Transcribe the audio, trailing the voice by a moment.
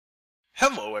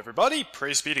Hello everybody,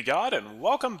 praise be to God, and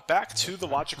welcome back to the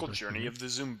logical journey of the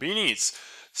Zoombinis.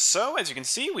 So, as you can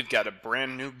see, we've got a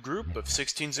brand new group of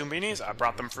 16 Zoombinis. I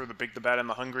brought them for the Big, the Bad, and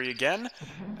the Hungry again.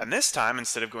 And this time,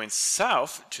 instead of going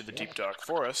south to the deep dark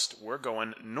forest, we're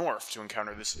going north to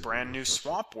encounter this brand new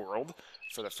swamp world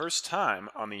for the first time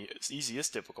on the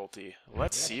easiest difficulty.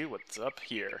 Let's see what's up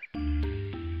here.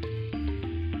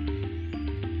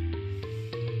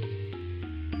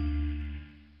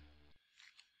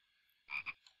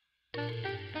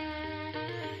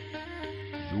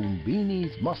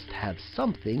 Zoombinis must have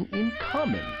something in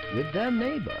common with their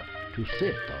neighbor to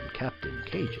sit on Captain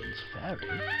Cajun's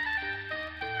ferry.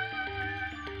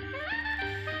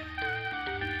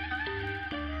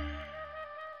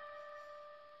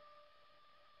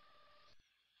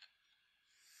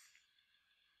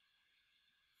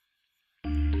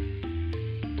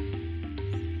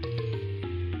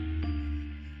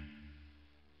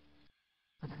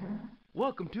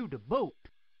 Welcome to the boat.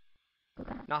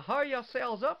 Now hurry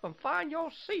yourselves up and find your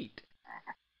seat.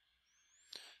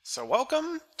 So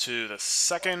welcome to the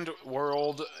second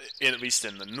world, at least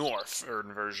in the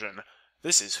northern version.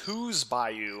 This is Who's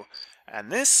Bayou,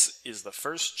 and this is the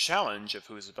first challenge of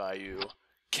Who's Bayou.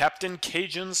 Captain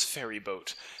Cajun's ferry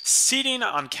boat. Seating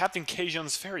on Captain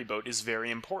Cajun's ferry boat is very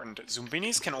important.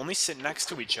 Zoombinis can only sit next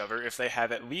to each other if they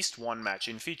have at least one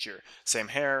matching feature. Same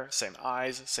hair, same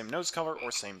eyes, same nose color,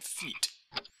 or same feet.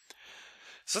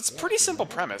 So it's a pretty simple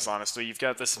premise, honestly. You've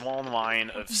got this long line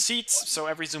of seats, so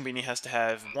every Zoombini has to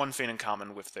have one thing in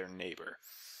common with their neighbor.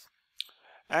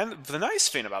 And the nice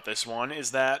thing about this one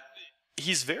is that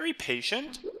he's very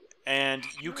patient, and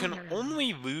you can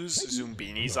only lose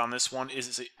Zoombinis on this one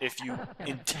if you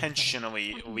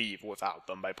intentionally leave without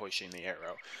them by pushing the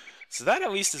arrow. So that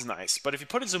at least is nice, but if you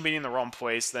put a Zoombini in the wrong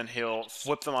place, then he'll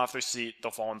flip them off their seat,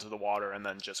 they'll fall into the water, and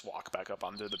then just walk back up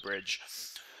onto the bridge.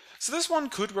 So this one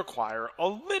could require a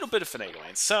little bit of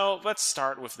finagling. So let's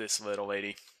start with this little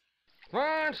lady.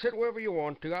 Fine, sit wherever you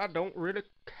want to. I don't really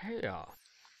care.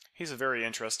 He's a very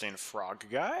interesting frog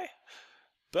guy,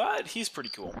 but he's pretty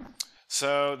cool.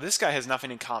 So this guy has nothing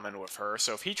in common with her,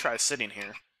 so if he tries sitting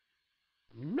here...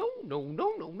 No.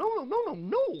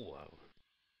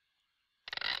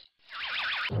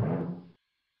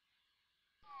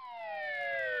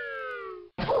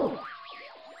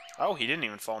 Oh, he didn't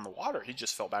even fall in the water. He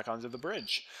just fell back onto the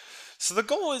bridge. So the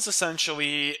goal is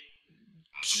essentially,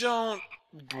 don't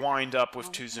wind up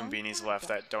with two Zoombinis left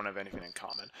that don't have anything in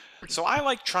common. So I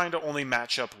like trying to only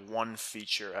match up one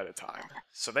feature at a time.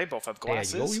 So they both have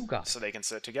glasses, so they can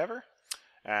sit together.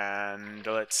 And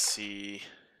let's see.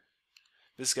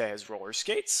 This guy has roller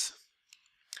skates.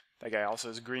 That guy also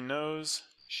has a green nose.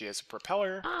 She has a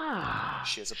propeller.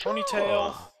 She has a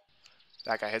ponytail.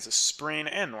 That guy has a spring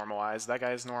and normalized. That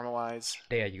guy is normalized.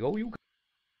 There you go.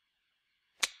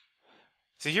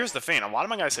 See, here's the thing. A lot of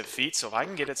my guys have feet, so if I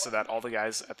can get it so that all the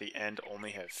guys at the end only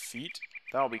have feet,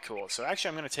 that'll be cool. So actually,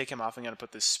 I'm going to take him off. I'm going to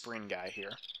put this spring guy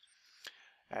here.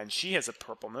 And she has a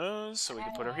purple nose, so we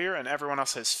can put her here. And everyone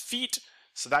else has feet,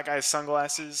 so that guy has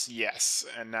sunglasses. Yes.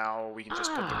 And now we can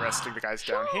just put the rest of the guys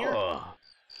down here.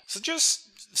 So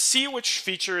just see which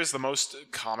feature is the most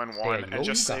common one, and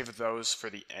just save those for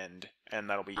the end, and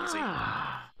that'll be easy.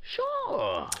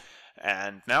 Sure.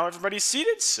 And now everybody's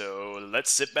seated, so let's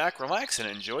sit back, relax, and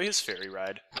enjoy his ferry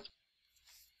ride.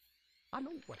 I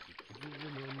know what to do.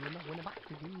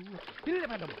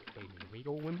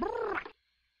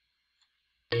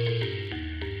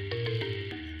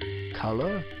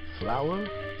 Color, flower,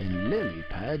 and lily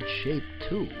pad shape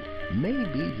too may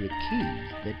be the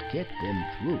keys that get them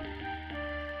through.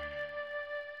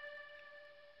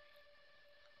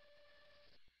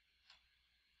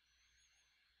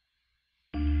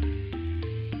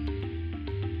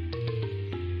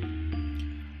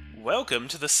 Welcome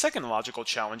to the second logical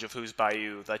challenge of Who's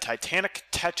Bayou, the Titanic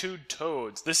Tattooed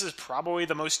Toads. This is probably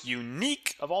the most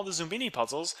unique of all the Zoombini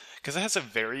puzzles, because it has a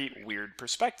very weird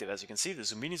perspective. As you can see, the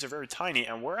Zoombinis are very tiny,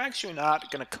 and we're actually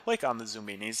not going to click on the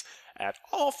Zoombinis at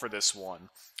all for this one.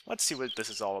 Let's see what this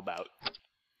is all about.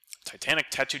 Titanic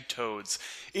Tattooed Toads.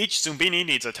 Each Zoombini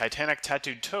needs a Titanic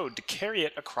Tattooed Toad to carry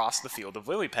it across the field of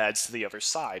lily pads to the other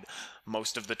side.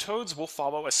 Most of the toads will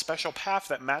follow a special path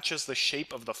that matches the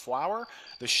shape of the flower,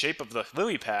 the shape of the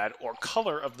lily pad, or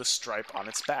color of the stripe on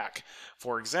its back.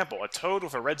 For example, a toad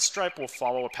with a red stripe will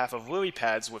follow a path of lily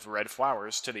pads with red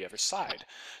flowers to the other side.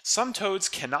 Some toads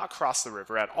cannot cross the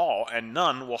river at all, and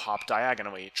none will hop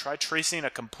diagonally. Try tracing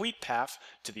a complete path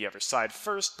to the other side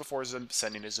first before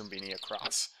sending a Zoombini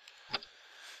across.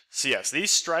 So yes,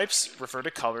 these stripes refer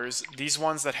to colors. These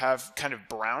ones that have kind of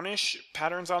brownish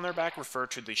patterns on their back refer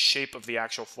to the shape of the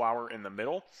actual flower in the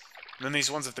middle. And then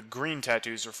these ones with the green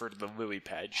tattoos refer to the lily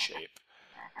pad shape.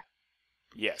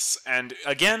 Yes, and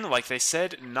again, like they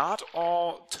said, not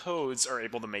all toads are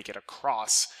able to make it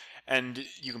across. And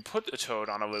you can put a toad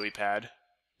on a lily pad,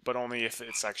 but only if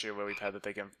it's actually a lily pad that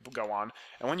they can go on.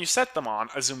 And when you set them on,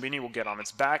 a Zombini will get on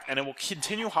its back, and it will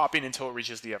continue hopping until it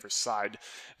reaches the other side.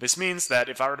 This means that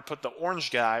if I were to put the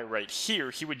orange guy right here,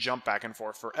 he would jump back and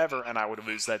forth forever, and I would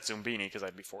lose that Zombini because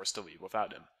I'd be forced to leave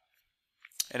without him.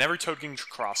 And every toad can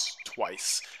cross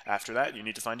twice. After that, you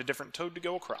need to find a different toad to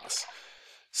go across.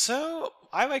 So,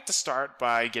 I like to start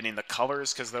by getting the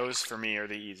colors, because those, for me, are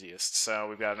the easiest. So,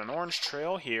 we've got an orange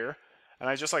trail here, and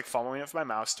I just like following it with my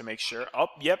mouse to make sure. Oh,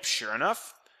 yep, sure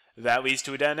enough, that leads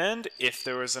to a dead end. If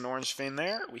there was an orange vein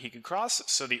there, he could cross,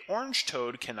 so the orange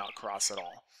toad cannot cross at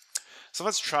all. So,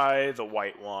 let's try the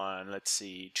white one. Let's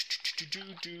see.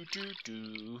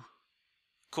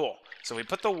 Cool. So, we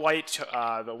put the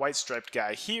white striped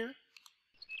guy here.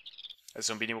 A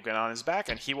Zombini will get on his back,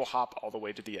 and he will hop all the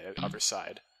way to the other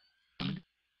side.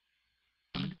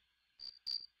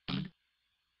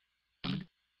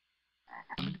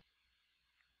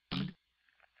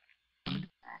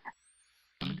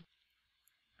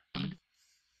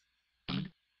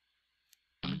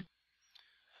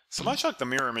 So much like the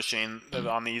mirror machine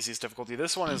on the easiest difficulty,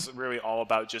 this one is really all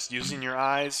about just using your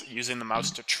eyes, using the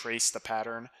mouse to trace the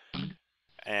pattern,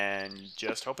 and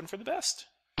just hoping for the best.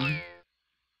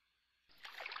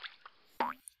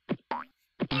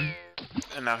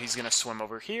 And now he's going to swim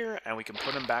over here, and we can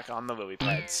put him back on the lily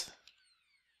pads.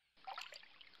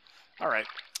 Alright,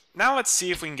 now let's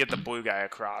see if we can get the blue guy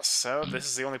across. So, this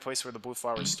is the only place where the blue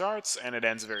flower starts, and it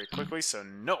ends very quickly, so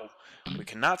no, we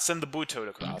cannot send the blue toad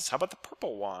across. How about the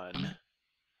purple one?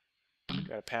 We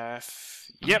got a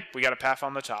path. Yep, we got a path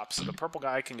on the top, so the purple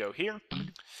guy can go here.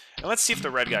 And let's see if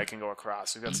the red guy can go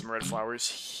across. We've got some red flowers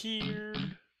here.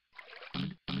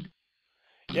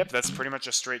 Yep, that's pretty much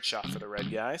a straight shot for the red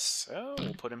guy, so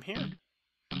we'll put him here.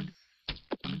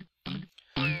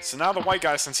 So now the white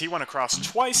guy, since he went across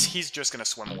twice, he's just going to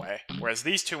swim away. Whereas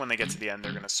these two, when they get to the end,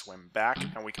 they're going to swim back,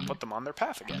 and we can put them on their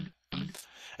path again.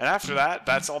 And after that,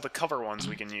 that's all the cover ones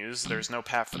we can use. There's no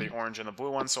path for the orange and the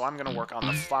blue one, so I'm going to work on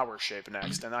the flower shape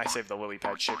next. And I save the lily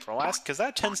pad shape for last, because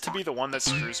that tends to be the one that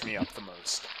screws me up the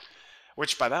most.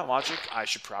 Which, by that logic, I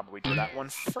should probably do that one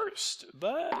first.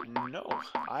 But no,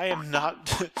 I am not.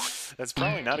 That's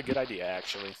probably not a good idea,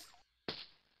 actually.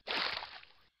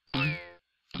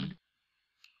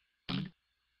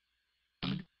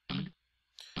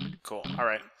 Cool,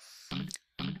 alright.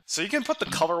 So you can put the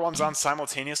color ones on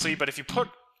simultaneously, but if you put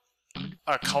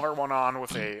a color one on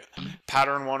with a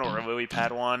pattern one or a lily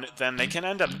pad one, then they can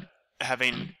end up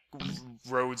having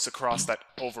roads across that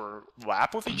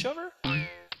overlap with each other.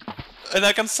 And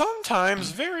that can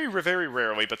sometimes, very, very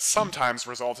rarely, but sometimes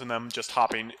result in them just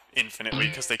hopping infinitely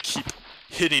because they keep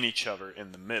hitting each other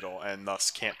in the middle and thus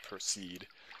can't proceed.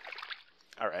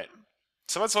 Alright.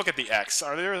 So let's look at the X.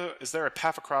 Is there a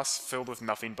path across filled with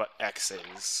nothing but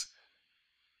X's?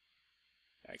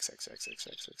 X, X, X, X,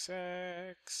 X, X,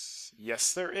 X.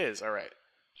 Yes, there is. Alright.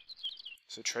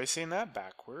 So tracing that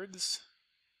backwards.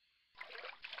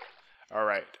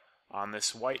 Alright. On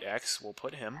this white X, we'll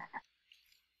put him.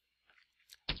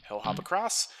 He'll hop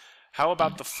across. How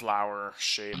about the flower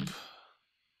shape?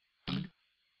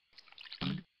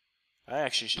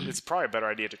 It's probably a better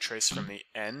idea to trace from the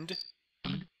end.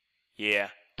 Yeah,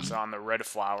 so on the red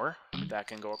flower, that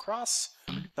can go across.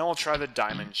 Then we'll try the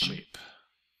diamond shape.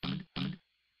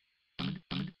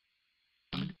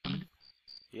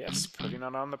 Yes, putting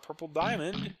it on the purple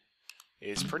diamond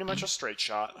is pretty much a straight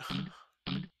shot.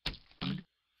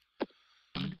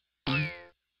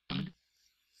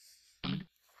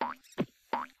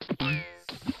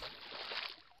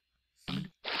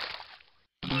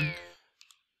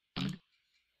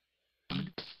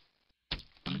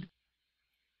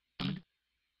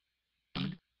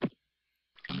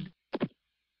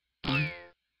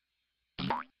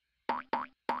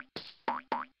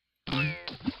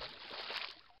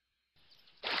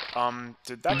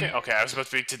 Did that guy... Okay, I was about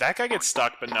to be... Did that guy get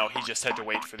stuck? But no, he just had to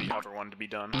wait for the other one to be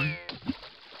done.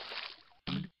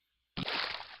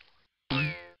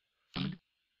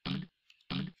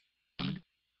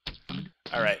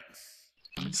 Alright.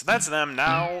 So that's them.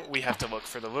 Now we have to look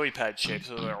for the lily pad shape.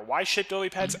 So there are Y-shaped lily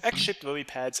pads, X-shaped lily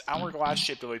pads,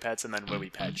 hourglass-shaped lily pads, and then lily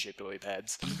pad-shaped lily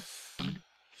pads.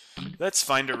 Let's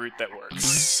find a route that works.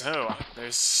 So,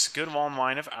 there's a good long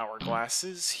line of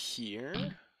hourglasses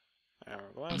here.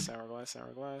 Hourglass, hourglass,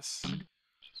 hourglass.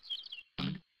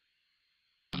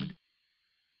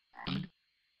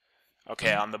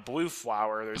 Okay, on the blue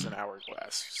flower, there's an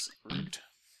hourglass route.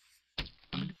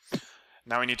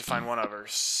 Now we need to find one other.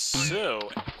 So,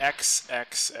 X,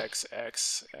 X, X,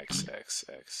 X, X, X,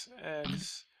 X,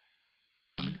 X.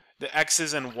 The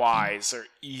X's and Y's are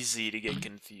easy to get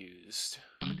confused.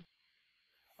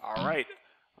 Alright,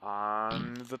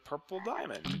 on the purple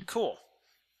diamond. Cool.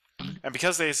 And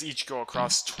because they each go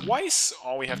across twice,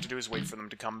 all we have to do is wait for them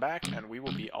to come back, and we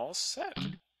will be all set.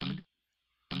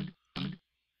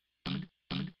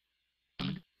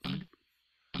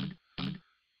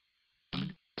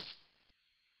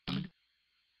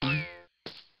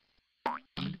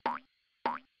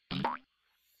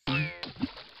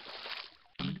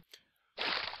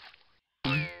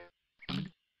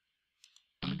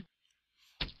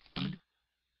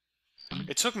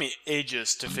 It took me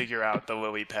ages to figure out the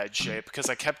lily pad shape, because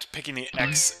I kept picking the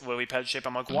X lily pad shape.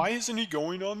 I'm like, why isn't he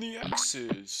going on the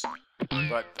X's?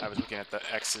 But I was looking at the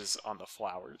X's on the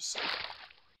flowers.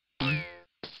 And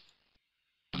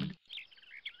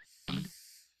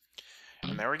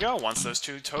there we go. Once those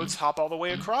two toads hop all the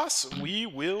way across, we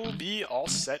will be all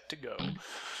set to go.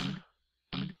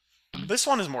 This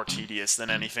one is more tedious than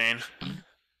anything.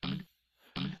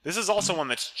 This is also one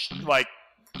that's, like,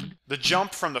 the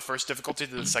jump from the first difficulty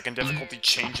to the second difficulty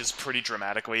changes pretty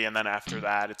dramatically, and then after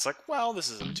that, it's like, well, this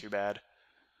isn't too bad.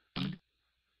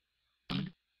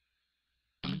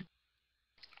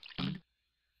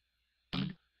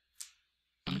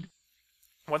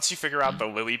 Once you figure out the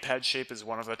lily pad shape is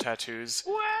one of the tattoos,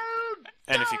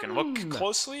 and if you can look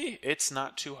closely, it's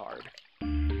not too hard.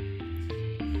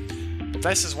 But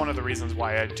this is one of the reasons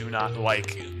why I do not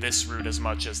like this route as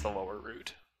much as the lower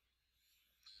route.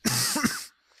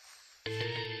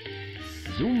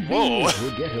 Zoombinis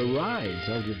will get a rise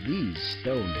out of these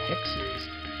stone hexes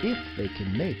if they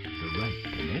can make the right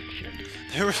connection.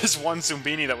 There was one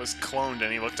Zoombini that was cloned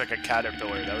and he looked like a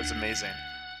caterpillar. That was amazing.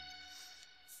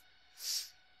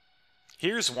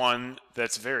 Here's one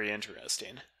that's very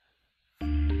interesting.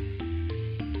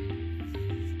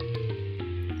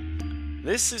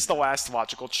 This is the last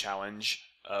logical challenge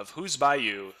of Who's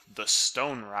Bayou, the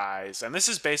Stone Rise. And this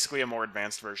is basically a more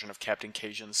advanced version of Captain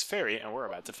Cajun's Ferry, and we're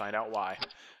about to find out why.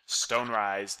 Stone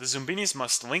Rise. The Zoombinis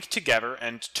must link together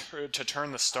and to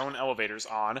turn the stone elevators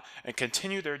on and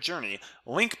continue their journey.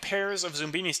 Link pairs of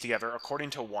Zoombinis together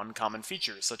according to one common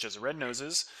feature, such as red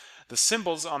noses. The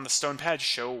symbols on the stone pads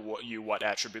show what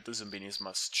attribute the Zoombinis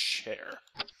must share.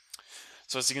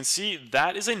 So as you can see,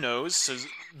 that is a nose, so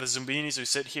the Zoombinis who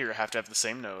sit here have to have the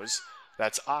same nose.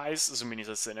 That's eyes, the Zoombinis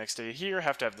that sit next to you here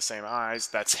have to have the same eyes.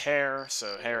 That's hair,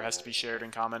 so hair has to be shared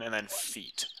in common, and then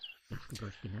feet.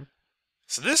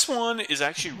 So this one is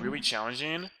actually really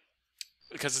challenging,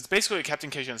 because it's basically a Captain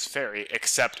Cajun's Ferry,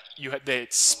 except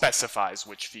it specifies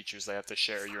which features they have to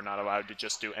share. You're not allowed to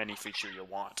just do any feature you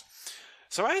want.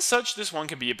 So as such, this one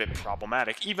can be a bit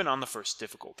problematic, even on the first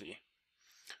difficulty.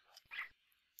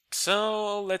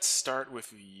 So let's start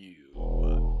with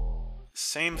you.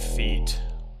 Same feet.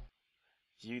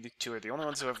 You two are the only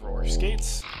ones who have roller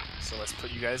skates, so let's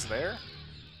put you guys there.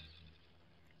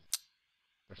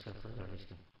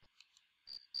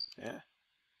 Yeah.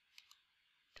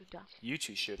 You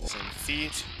two share the same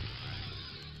feet.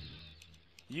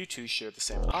 You two share the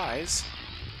same eyes.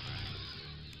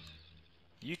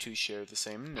 You two share the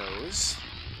same nose.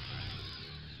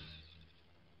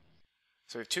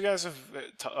 So we have two guys with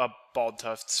bald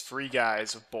tufts, three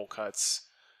guys with bowl cuts.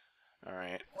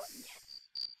 Alright.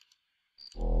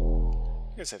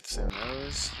 You guys have the same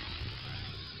nose.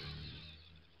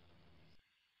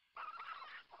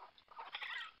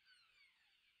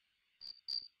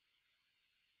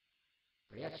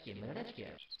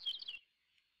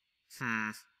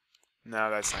 No,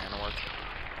 that's not gonna work.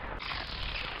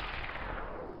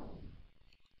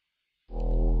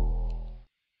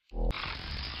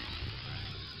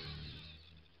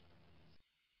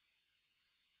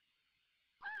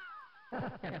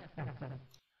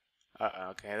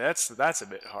 Okay, that's a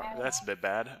bit hard. That's a bit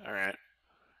bad. All right.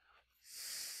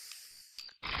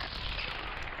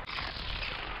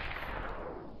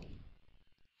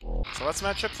 So let's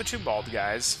match up the two bald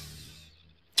guys.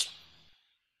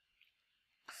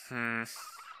 Then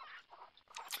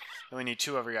we need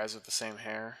two other guys with the same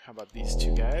hair. How about these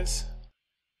two guys?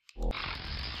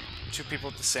 Two people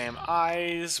with the same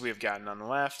eyes. We've got none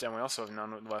left, and we also have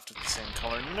none left with the same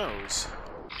color nose.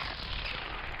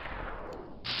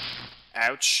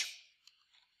 Ouch.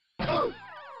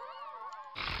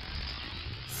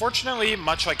 Fortunately,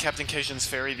 much like Captain Cajun's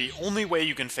Ferry, the only way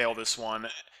you can fail this one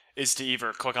is to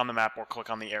either click on the map or click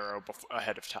on the arrow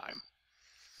ahead of time.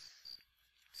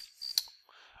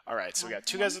 Alright, so we got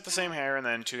two guys with the same hair and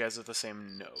then two guys with the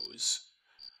same nose.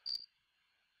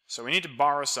 So we need to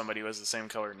borrow somebody who has the same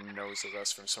color nose as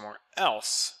us from somewhere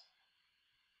else.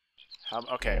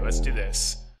 Okay, let's do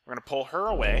this. We're gonna pull her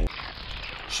away.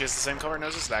 She has the same color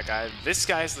nose as that guy. This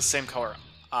guy has the same color,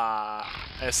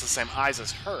 has the same eyes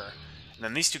as her. And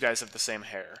then these two guys have the same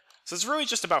hair. So it's really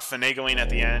just about finagling at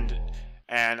the end,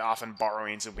 and often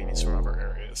borrowing Zoombinis from other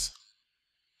areas.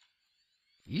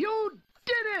 You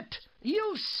did it!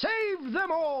 You saved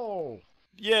them all!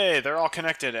 Yay, they're all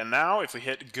connected, and now if we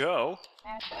hit go...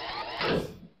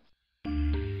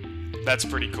 That's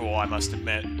pretty cool, I must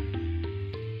admit.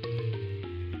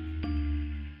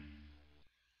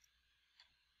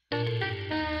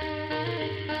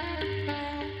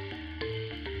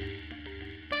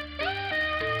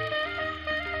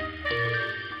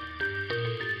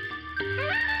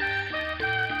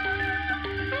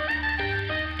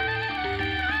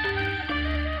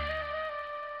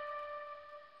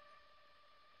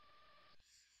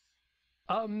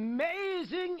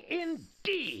 Amazing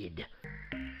indeed!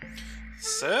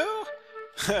 So,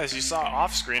 as you saw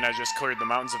off-screen, I just cleared the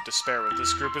Mountains of Despair with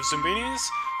this group of Zoombinis,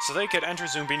 so they could enter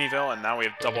Zoombiniville, and now we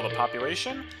have double the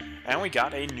population, and we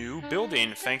got a new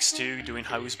building, thanks to doing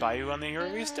Who's Bayou on the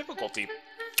earliest difficulty.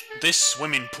 This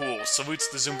swimming pool salutes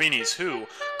the Zoombinis who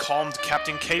calmed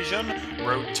Captain Cajun,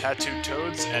 rode tattooed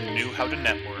toads, and knew how to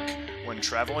network when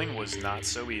traveling was not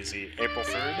so easy. April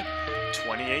 3rd,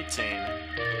 2018.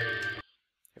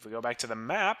 If we go back to the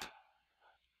map...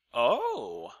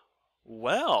 Oh!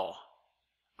 Well...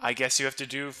 I guess you have to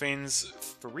do things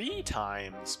 3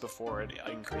 times before it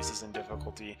increases in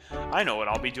difficulty. I know what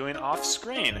I'll be doing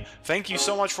off-screen. Thank you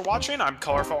so much for watching. I'm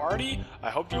Colorful Artie. I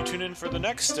hope you tune in for the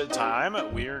next time.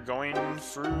 We're going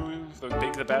through the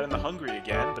Big, the Bad, and the Hungry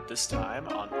again, but this time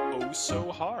on Oh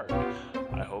So Hard.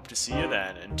 I hope to see you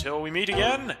then. Until we meet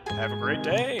again, have a great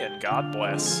day, and God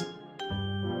bless.